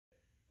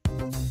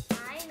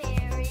I'm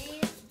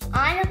Aries.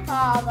 I'm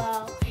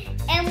Apollo.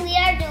 And we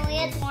are doing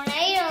a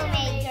tornado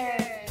maker.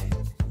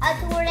 A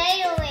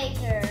tornado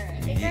maker.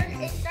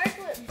 It starts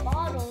with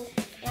bottles,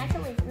 and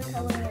actually food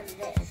coloring is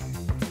this.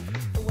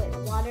 With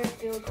water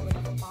filled with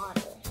a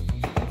bottle.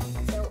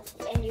 So,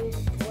 and you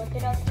flip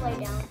it upside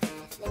down,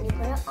 then you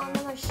put it on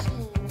the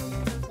machine,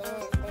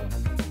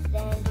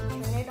 then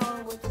you turn it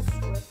on with a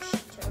switch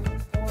to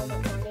form a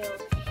tornado.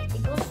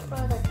 It goes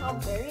from the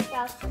top very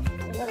fast.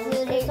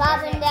 It's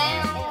up and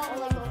down. And it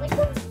only goes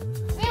like this.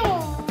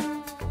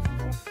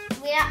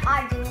 We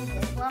are doing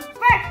this one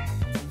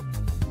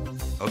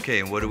first. Okay,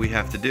 and what do we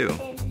have to do?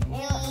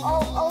 We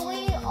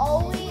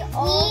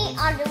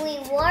are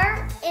doing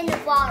water in the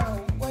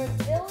bottle. We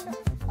build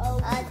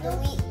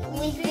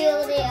We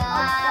filled it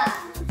up.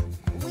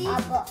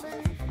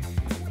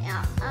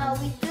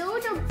 we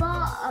build a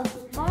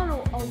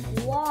bottle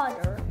of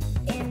water,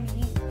 and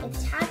you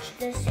attach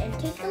this and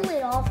take the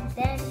lid off.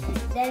 Then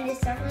it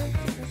starts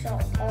to cell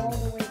all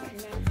the way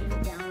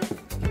connecting down to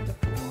the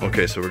floor.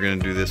 Okay, so we're gonna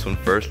do this one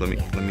first. Let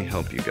me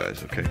help you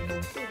guys, okay? Ooh,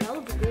 that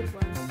was a good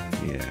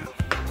one. Yeah,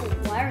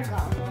 The wire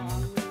got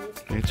wrong.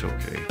 it's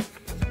okay.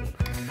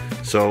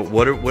 So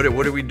what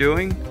are we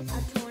doing?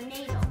 A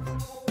tornado.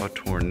 A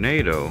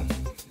tornado,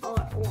 Or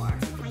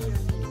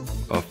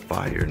a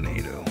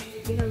fire-nado.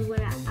 because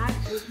when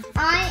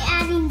I'm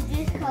adding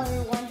this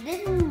color one. This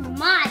is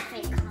my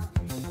favorite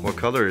color. What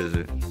color is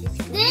it?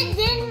 This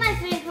is my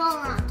favorite color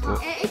on top.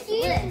 Well-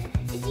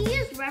 if you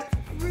use red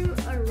fruit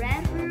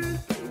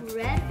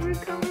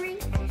coloring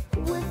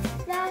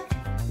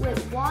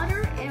with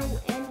water and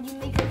you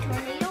make a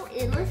tornado,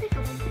 it looks like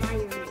a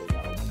fire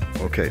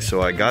tornado. Okay,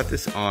 so I got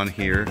this on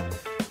here.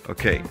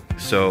 Okay,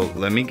 so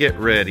let me get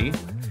ready,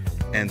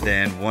 and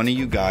then one of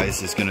you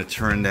guys is gonna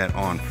turn that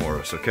on for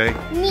us, okay?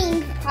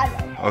 Me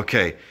color.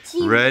 Okay,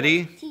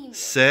 ready,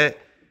 set,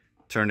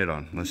 turn it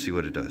on. Let's see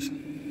what it does.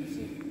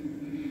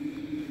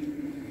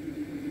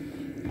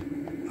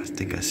 I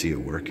think I see it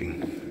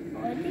working.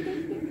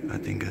 I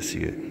think I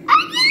see it.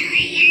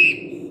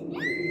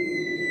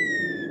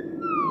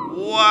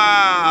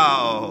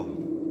 Wow!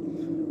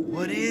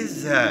 What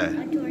is that?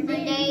 A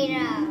tornado.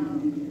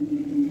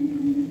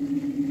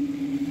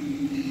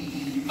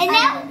 And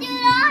now we do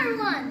the other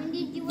one.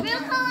 Real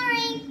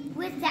coloring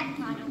with that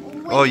color.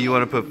 Oh, you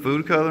want to put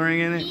food coloring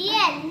in it?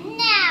 Yeah,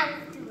 now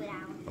we do it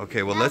out.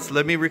 Okay, well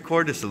let me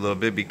record this a little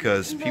bit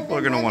because people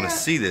are gonna want to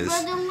see this.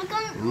 Brother,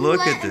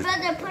 Look at this.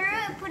 Brother,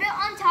 put it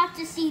on top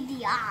to see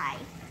the eye,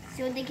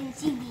 so they can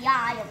see the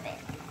eye of it.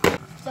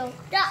 So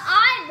the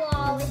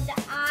eyeball is the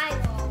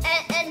eyeball,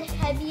 And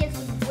heaviest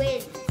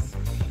winds.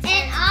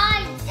 and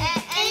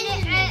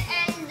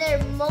And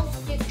they're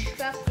most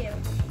destructive.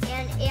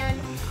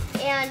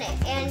 And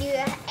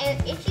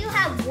if you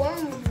have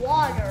warm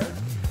water,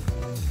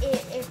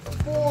 it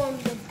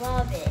forms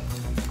above it.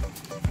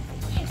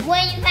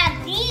 when you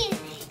have these,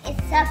 it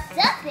sucks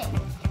up it.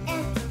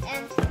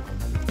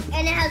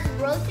 And it has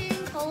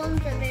rotating columns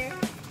of air.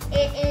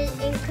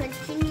 It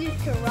continues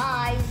to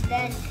rise.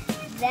 Then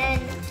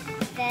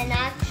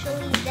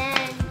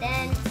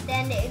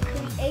it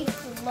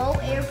creates low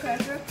air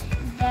pressure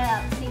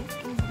that make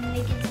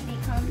it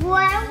become.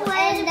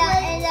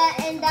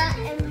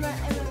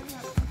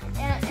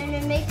 And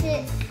it makes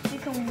it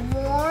become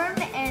warm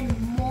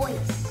and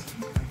moist.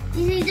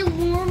 You see the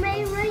warm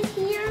air right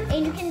here?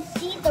 And you can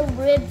see the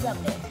ribs of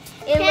it.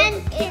 Can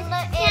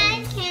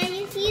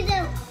you see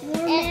the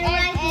warm air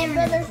right here? And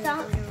brother,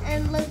 stop.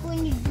 And look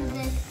when you do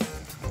this.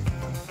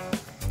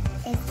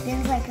 It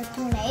spins like a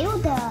tornado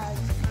does.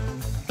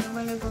 And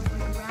when it goes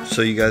like around.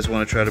 So you guys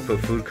want to try to put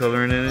food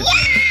coloring in it?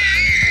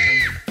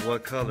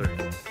 What color?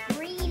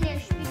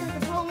 Greenish, because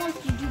the poet wants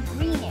to do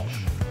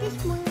greenish.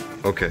 This one.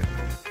 Okay.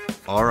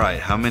 All right.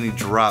 How many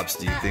drops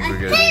do you think we're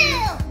gonna need?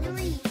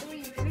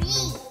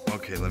 Three.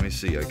 Okay, let me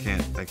see. I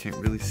can't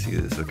really see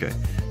this. Okay,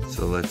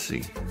 so let's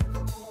see.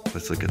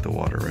 Let's look at the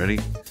water. Ready?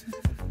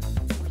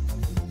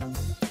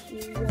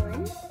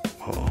 1,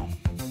 Oh,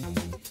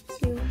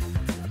 2,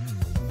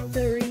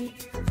 3.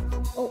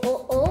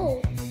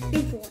 Oh.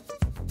 Big one.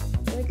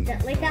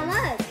 Like that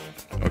much.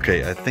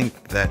 okay. I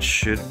think that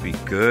should be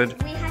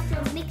good. We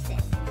have to mix it.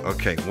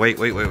 Okay, wait.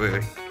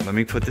 Let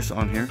me put this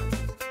on here.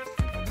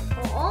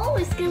 Oh,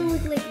 it's gonna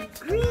look like a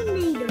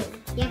tornado.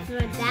 Yes,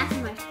 that's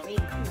my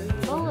favorite color.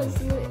 Oh,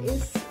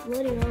 it's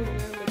floating all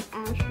around like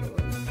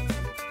asteroids.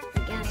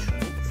 Like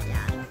asteroids,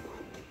 Dad.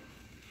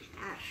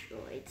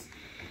 Asteroids.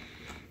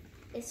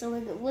 So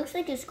it looks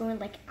like it's going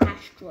like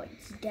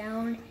asteroids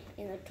down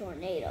in a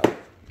tornado.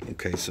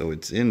 Okay, so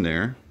it's in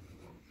there.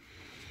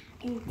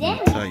 And Let me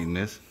then tighten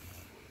this.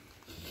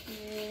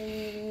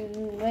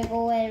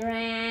 wiggle it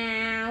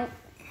around.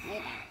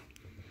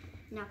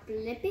 Now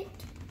flip it.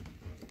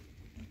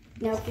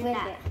 No, flip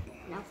it.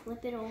 Now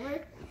flip it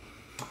over.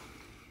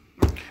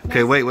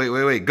 Okay,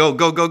 wait. Go.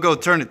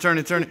 Turn it.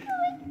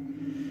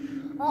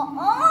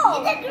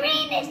 Oh! It's a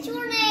greenish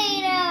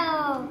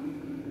tornado!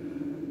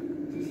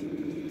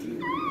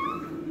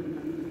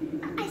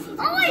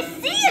 I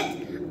see it!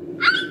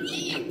 I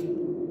see it!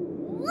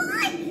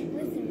 What?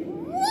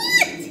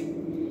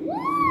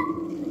 What?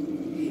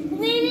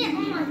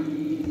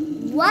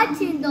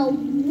 What in the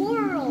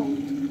world?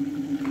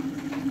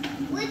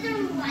 With the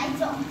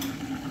lights on.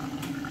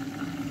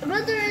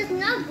 Brother, it's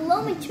not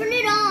glowing. Turn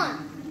it on.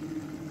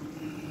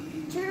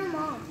 Turn them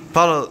on.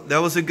 Paulo, that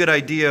was a good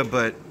idea,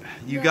 but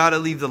you gotta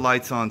leave the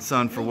lights on,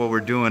 son, for what we're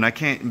doing. I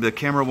can't. The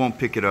camera won't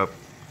pick it up.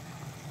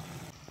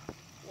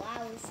 Wow,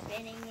 we're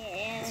spinning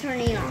it in.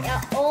 Turning on.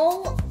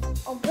 Oh,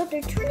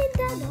 brother, turn it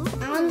down.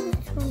 I'm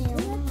turning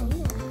it on.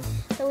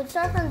 So we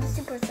start from the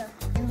super cell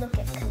and look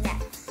at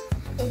connects.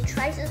 It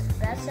tries its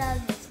best out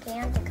of its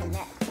can to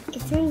connect.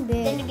 It's turning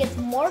big. Then it gets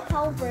more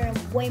powerful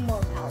and way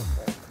more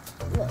powerful.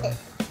 Look.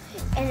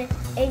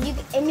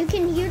 And you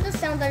can hear the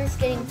sound that it's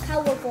getting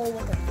powerful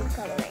with the food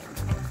coloring.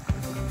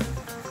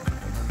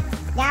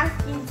 Now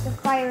choose the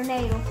fire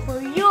needle for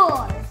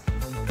yours.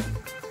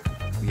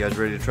 You guys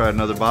ready to try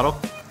another bottle?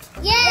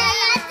 Yeah,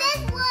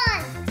 this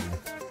one.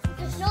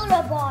 The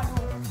soda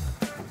bottle.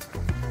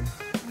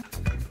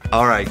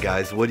 All right,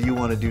 guys. What do you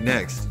want to do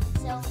next?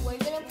 So we're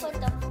gonna put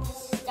the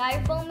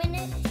styrofoam in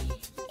it,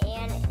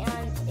 and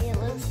it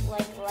looks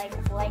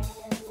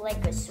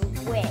like a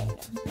swing.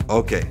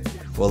 Okay.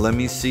 Well, let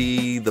me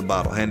see the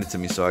bottle. Hand it to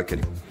me so I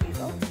can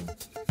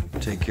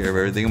take care of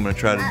everything. I'm gonna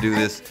try to do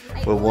this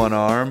with one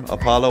arm.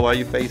 Apollo, why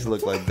your face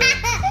look like that?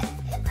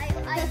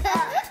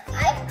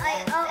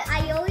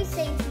 I always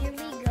say here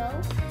we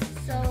go,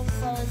 so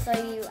I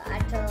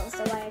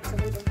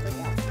actually don't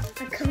forget.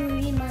 I'm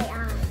covering my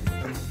eyes.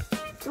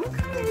 Don't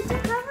cover it to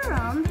cover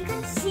them. You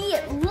can see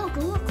it. Look.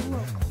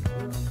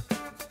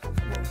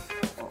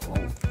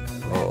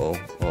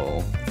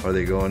 Uh-oh. Are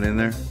they going in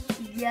there?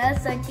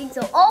 Yes, I think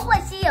so. Oh, I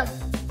see him.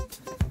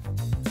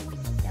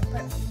 Yeah,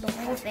 put the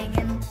whole thing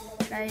in.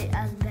 Try it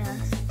as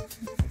best.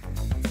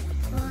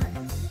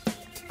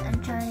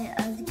 And try it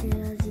as good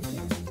as you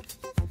can.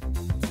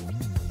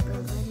 But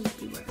let it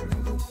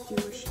do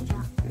its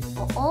job.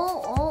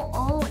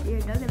 Oh, you're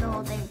looking at the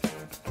whole thing.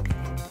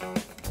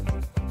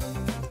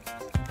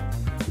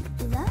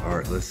 Is that? All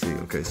right, let's see.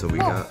 Okay, so we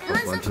got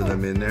a bunch of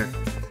them in there.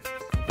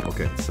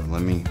 Okay, so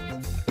let me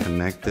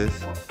connect this.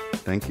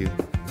 Thank you.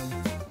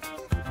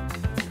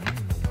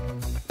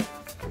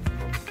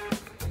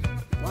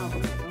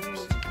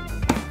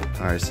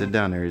 All right, sit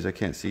down, Aries. I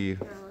can't see you.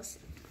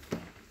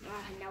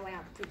 Now I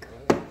have food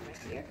coloring right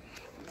here.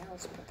 Now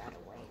let's put that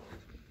away.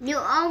 You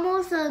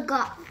almost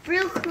got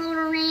fruit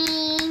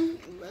coloring.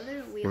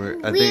 We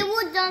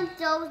will dump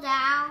those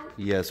out.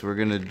 Yes, we're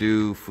gonna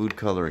do food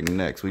coloring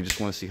next. We just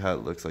want to see how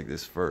it looks like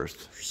this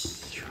first.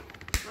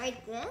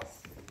 Like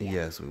this?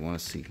 Yes, we want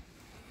to see.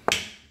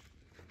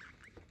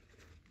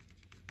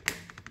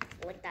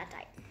 Like that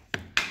type.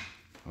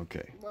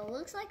 Okay. Well, it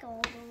looks like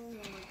all the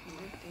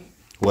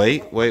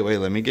Wait.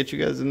 Let me get you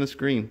guys in the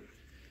screen.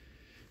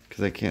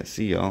 Because I can't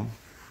see y'all.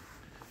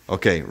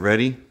 Okay,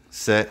 ready,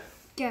 set,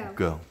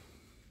 go.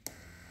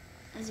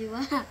 As you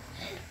want.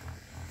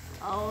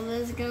 Oh,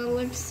 this is gonna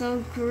look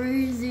so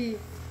crazy.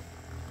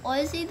 Oh,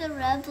 I see the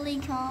rambly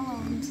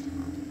columns.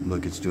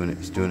 Look, it's doing it.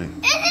 It's doing it.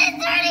 It's a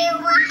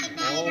 31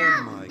 NATO!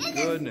 Oh my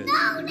goodness. It's a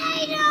snow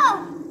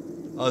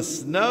NATO! A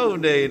snow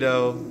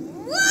NATO.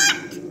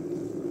 What?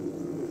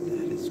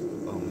 That is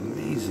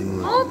amazing.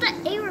 Look. All the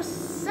air is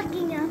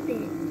sucking up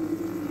it.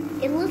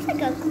 It looks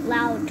like a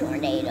cloud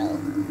tornado.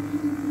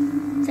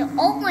 So,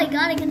 oh my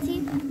god, I can see.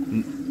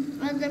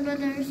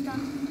 Brother, stop.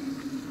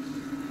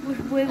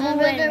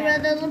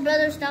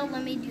 Brother, stop.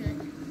 Let me do it.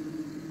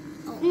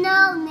 Oh.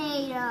 No,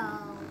 NATO.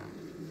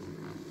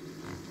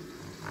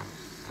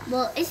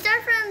 Well, it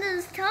starts from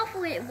the top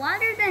with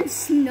water than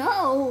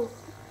snow.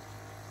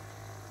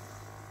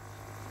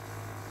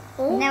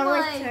 Oh Now my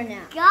let's turn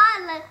out.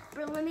 God,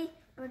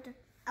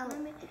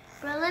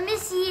 let me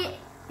see it.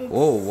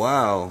 Oh,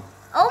 wow.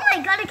 Oh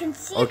my god, I can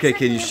see it. Okay,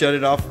 can you shut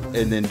it off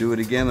and then do it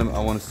again? I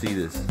want to see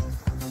this.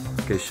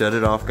 Okay, shut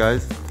it off,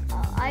 guys.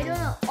 I don't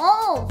know.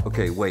 Oh!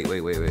 Okay, wait.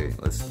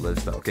 Let's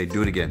stop. Okay,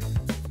 do it again.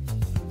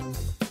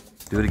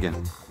 Do it again.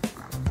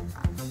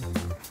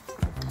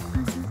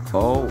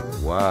 Oh,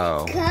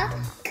 wow. Tornado!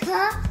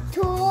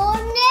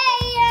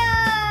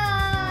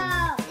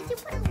 If you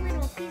put a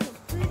little piece of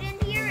food in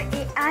here,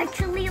 it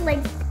actually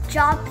like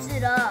chops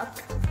it up.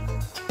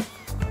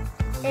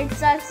 It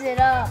sucks it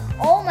up.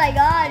 Oh my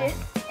god,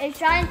 it's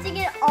trying to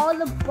get all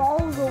the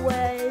balls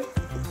away.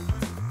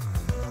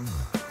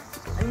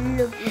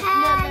 Look,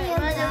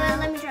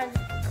 let me try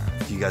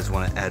this. Do you guys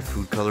want to add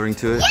food coloring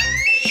to it?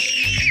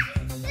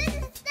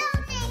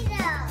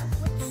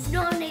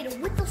 Snow NATO.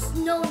 With the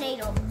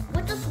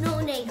snow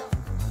NATO.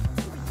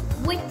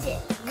 With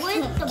it.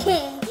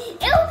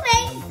 It'll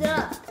face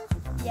up.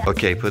 Yeah.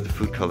 Okay, put the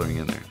food coloring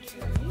in there.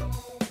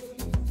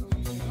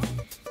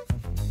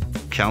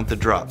 Count the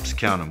drops.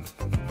 Count them.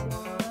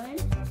 1,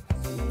 2,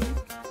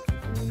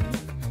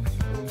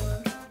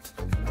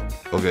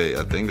 3, 4. Okay,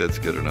 I think that's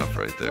good enough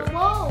right there.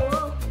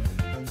 Whoa.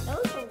 That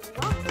was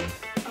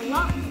a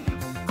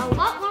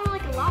lot more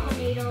like a lava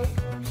NATO.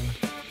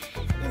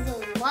 It's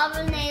a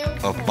lava NATO.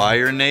 A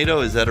fire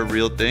NATO? Is that a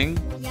real thing?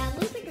 Yeah, it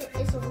looks like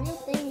it's a real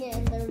thing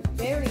and they're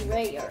very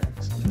rare.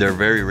 They're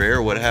very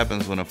rare. What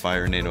happens when a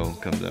fire NATO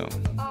comes out?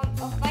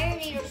 A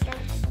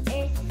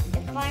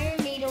fire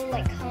NATO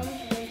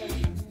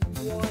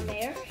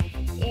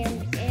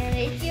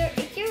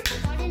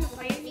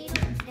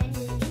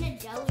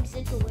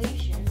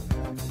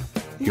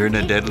You're in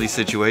a deadly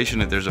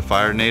situation if there's a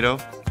fire tornado.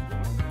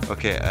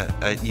 Okay,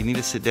 you need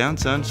to sit down,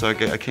 son, so I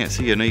can't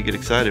see you. I know you get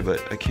excited,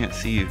 but I can't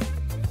see you.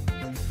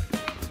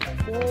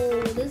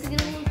 Whoa, this is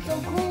gonna look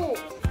so cool.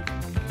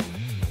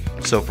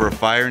 So for a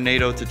fire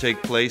tornado to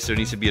take place, there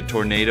needs to be a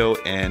tornado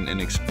and an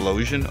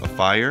explosion, a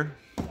fire.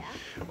 Yeah.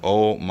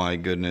 Oh my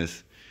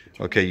goodness.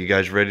 Okay, you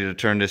guys ready to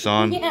turn this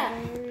on? Yeah.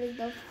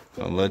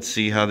 Let's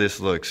see how this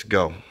looks.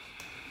 Go.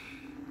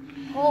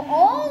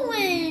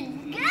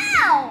 Holy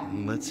cow!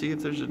 Let's see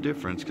if there's a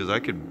difference, because I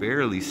could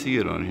barely see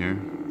it on here.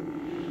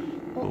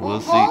 But we'll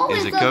see. Oh,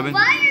 Is it it's a coming?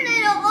 fire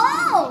tornado.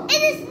 Oh!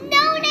 It is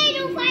no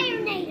NATO fire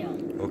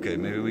NATO. Okay,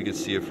 maybe we can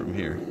see it from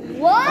here.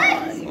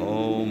 What?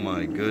 Oh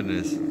my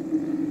goodness.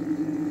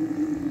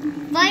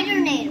 Fire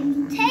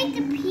tornado. Take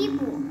the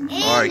people in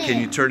All right, can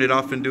you turn it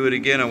off and do it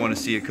again? I want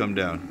to see it come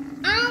down.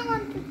 I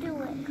want to do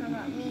it. Come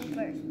on, me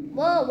first.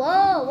 Whoa,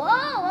 whoa,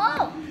 whoa,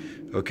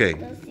 whoa. Okay,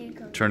 Let's see it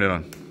come. turn it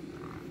on.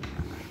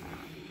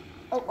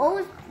 Oh,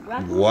 it's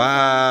rocking.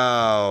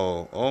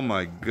 Wow. Oh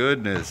my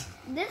goodness.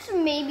 This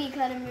may be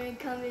kind of gonna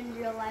come in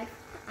real life.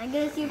 I'm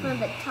gonna see from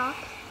the top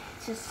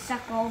to suck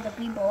all the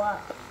people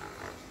up.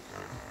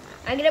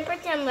 I'm gonna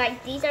pretend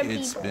like these are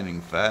It's people.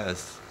 spinning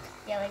fast.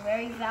 Yeah, like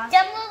very fast.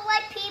 Them look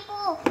like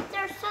people.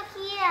 They're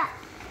sucky at.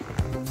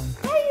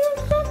 Are you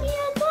sucky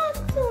at that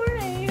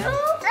tornado?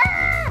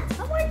 Ah!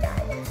 Oh my God.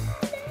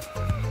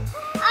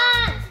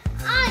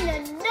 I'm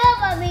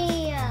another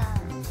man.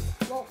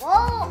 Whoa,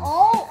 whoa,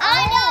 oh,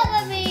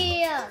 another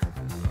man.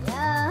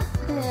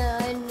 Yeah,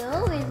 I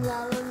know he's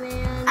lava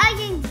man. I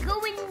can go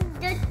in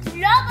the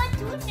lava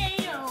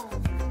tornado.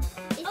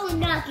 Oh,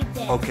 knock it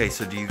down. Okay,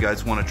 so do you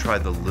guys want to try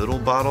the little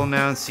bottle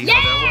now and see how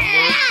that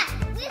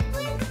one works?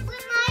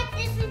 With my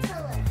different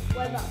color.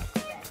 What about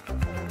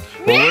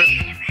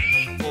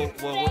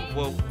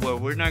Well,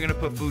 we're not gonna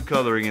put food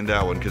coloring in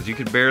that one because you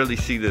could barely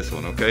see this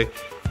one, okay?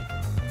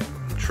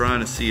 I'm trying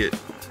to see it.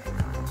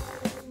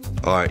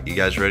 All right, you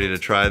guys ready to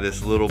try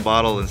this little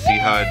bottle and see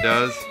how it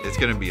does? It's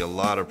gonna be a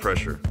lot of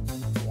pressure.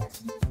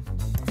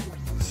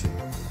 Let's see.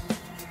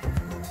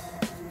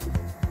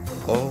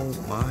 Oh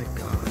my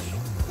gosh.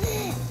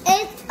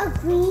 It's a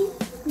green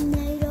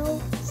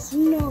NATO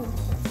snow.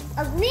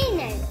 A green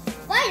NATO.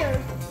 Fire.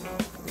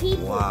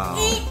 People Wow.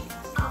 eat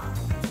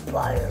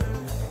fire.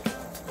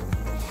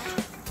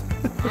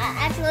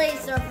 Actually,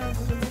 it's surfing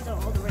because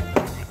all the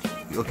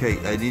red. Okay,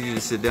 I need you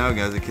to sit down,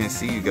 guys. I can't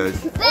see you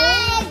guys.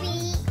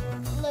 Baby,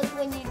 look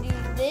when you do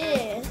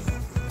this.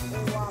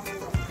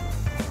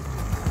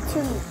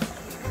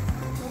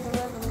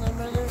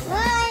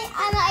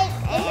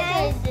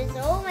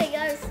 Oh my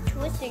God, it's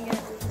twisting it.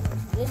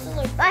 This is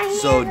like.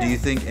 So, do you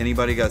think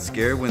anybody got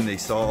scared when they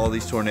saw all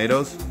these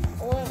tornadoes?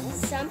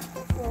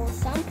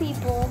 Some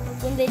people,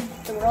 when they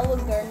throw a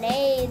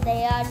grenade,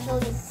 they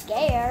actually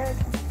scared.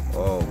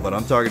 Oh, but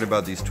I'm talking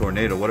about these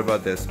tornadoes. What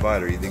about that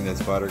spider? You think that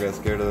spider got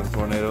scared of the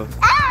tornadoes?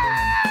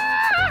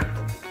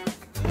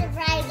 The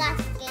bride got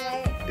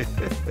scared.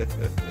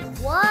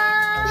 What?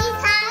 He's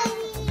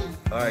hiding.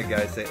 All right,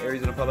 guys, say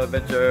Aries and Apollo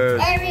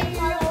Adventures. Aries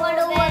and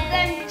Apollo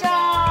Adventures.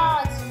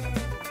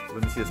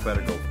 Let me see a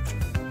spider go.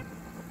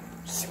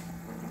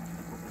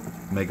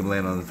 Make him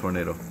land on the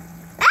tornado.